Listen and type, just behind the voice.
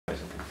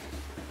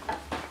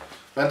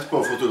Vänta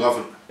på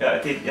fotografen. Ja,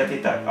 jag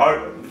tittar.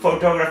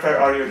 Photographer,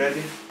 are you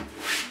ready?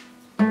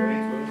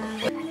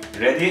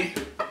 Ready?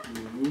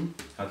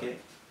 Okej.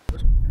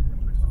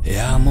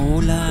 Jag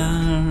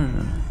målar,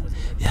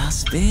 jag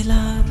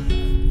spelar,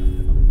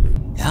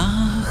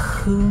 jag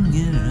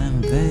sjunger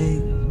en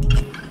vägg.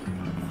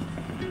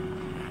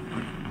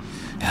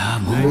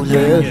 Jag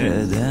målar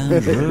den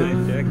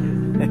röd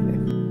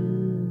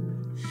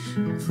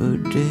för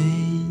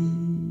dig.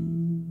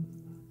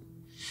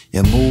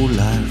 Jag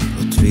målar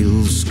och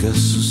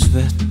trilskas och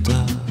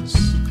svettas,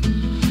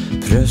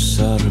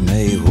 pressar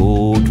mig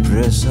hårt,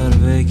 pressar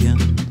väggen,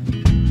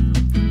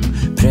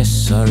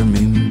 pressar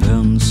min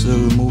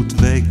pensel mot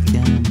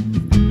väggen,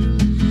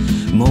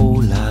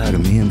 målar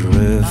min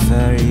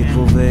rödfärg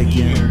på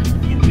väggen,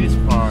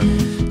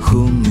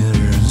 sjunger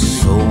en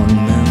sång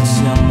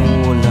mens jag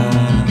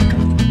målar,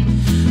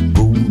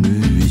 bor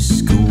nu i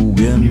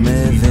skogen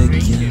med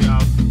väggen.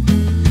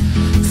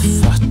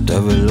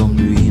 Fattar väl om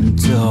du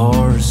inte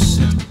har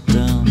sett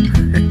den,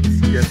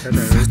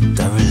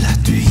 fattar väl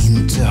att du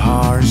inte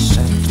har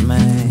sett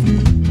mig.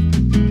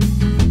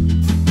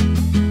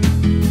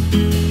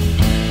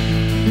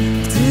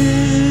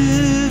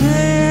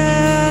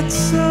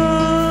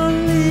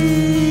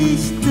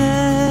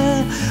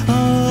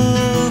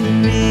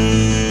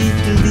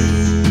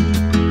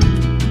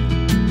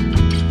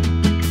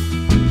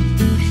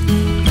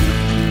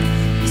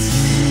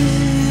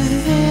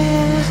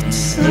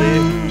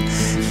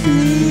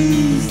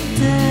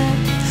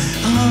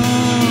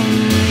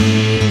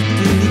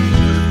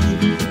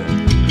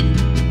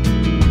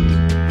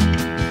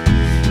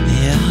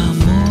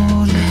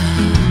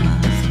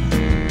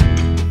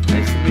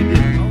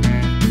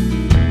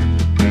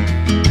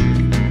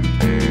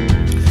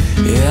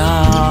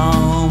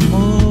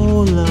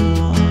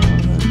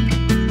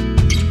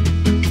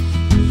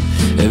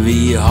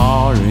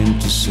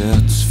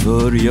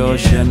 För jag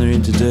känner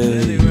inte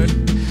dig.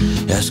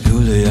 Jag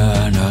skulle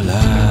gärna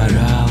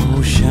lära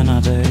och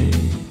känna dig.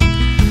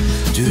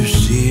 Du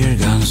ser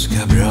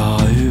ganska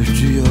bra ut,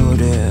 du gör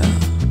det.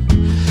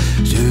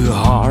 Du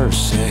har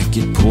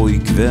säkert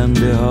pojkvän,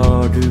 det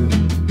har du.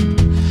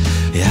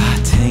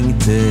 Jag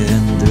tänkte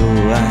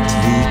ändå att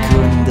vi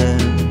kunde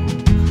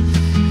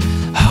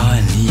ha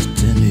en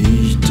liten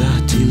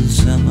yta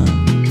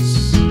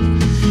tillsammans,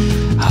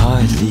 ha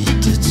ett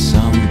litet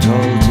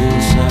samtal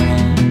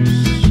tillsammans,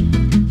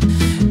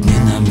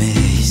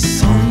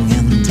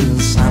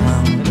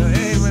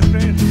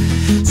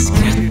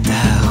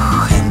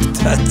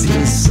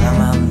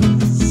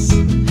 tillsammans,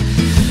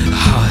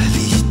 ha ett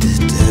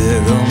litet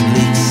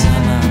ögonblick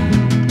samman.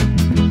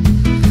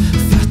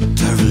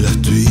 Fattar väl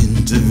att du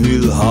inte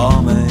vill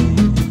ha mig,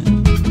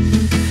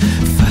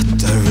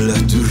 fattar väl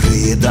att du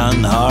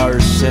redan har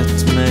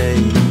sett mig.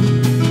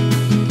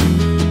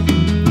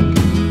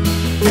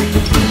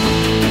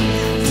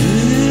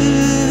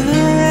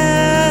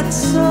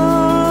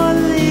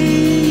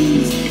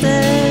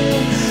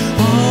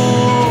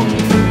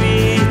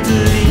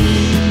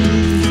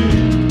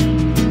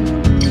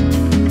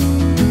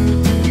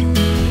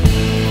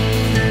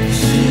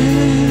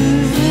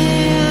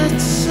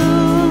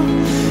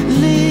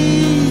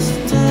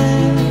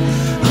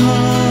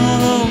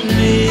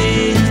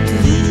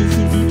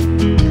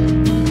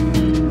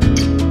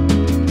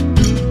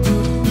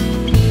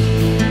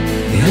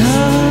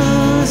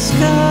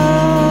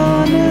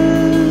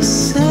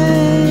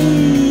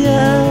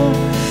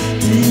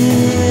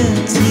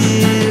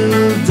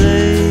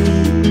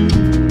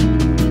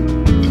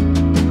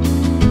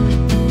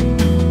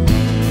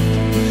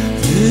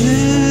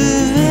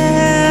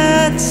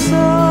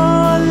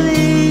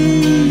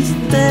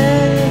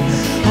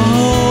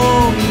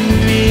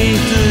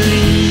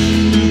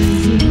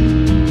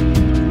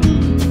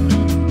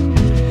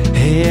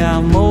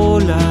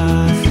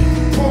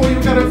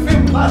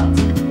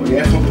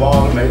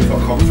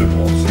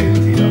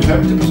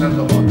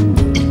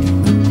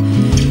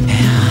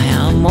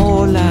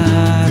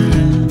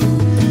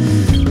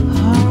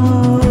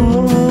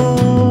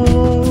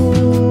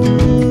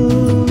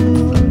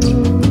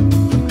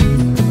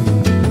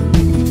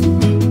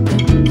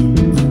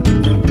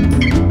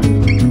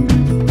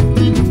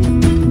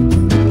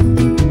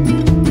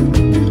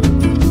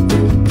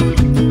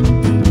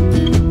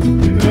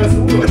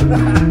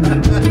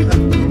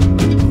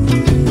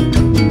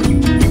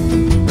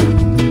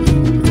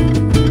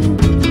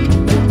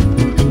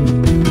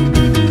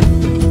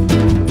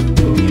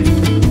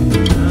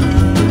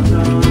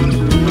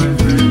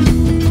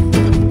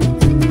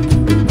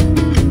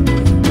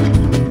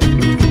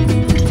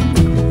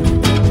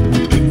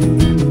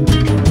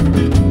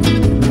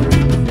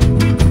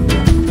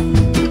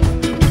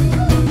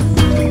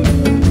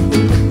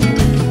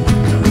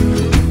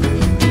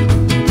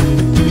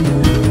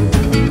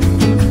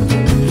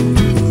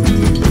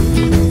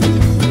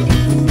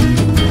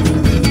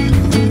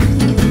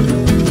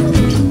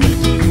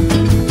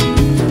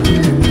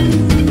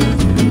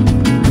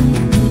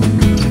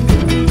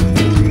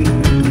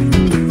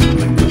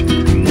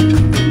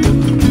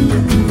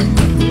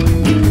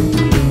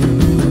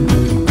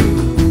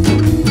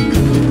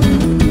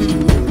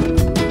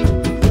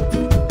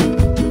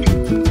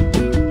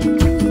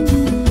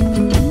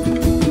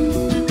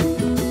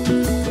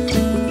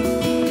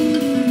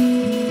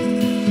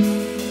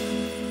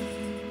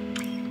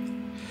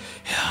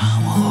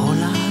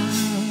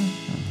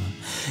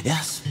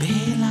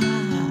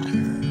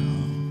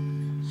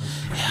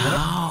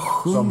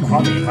 Som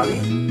honey.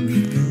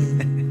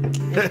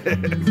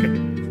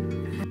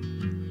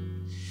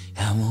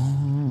 Jag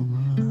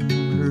målar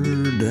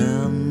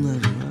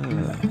den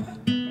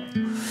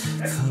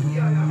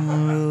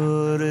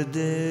för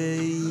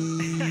dig.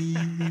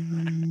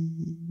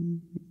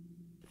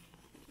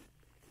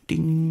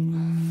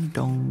 Ding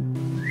dong.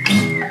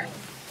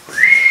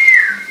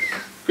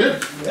 Good.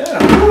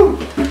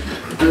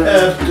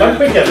 Yeah. Tack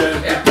Mikkel.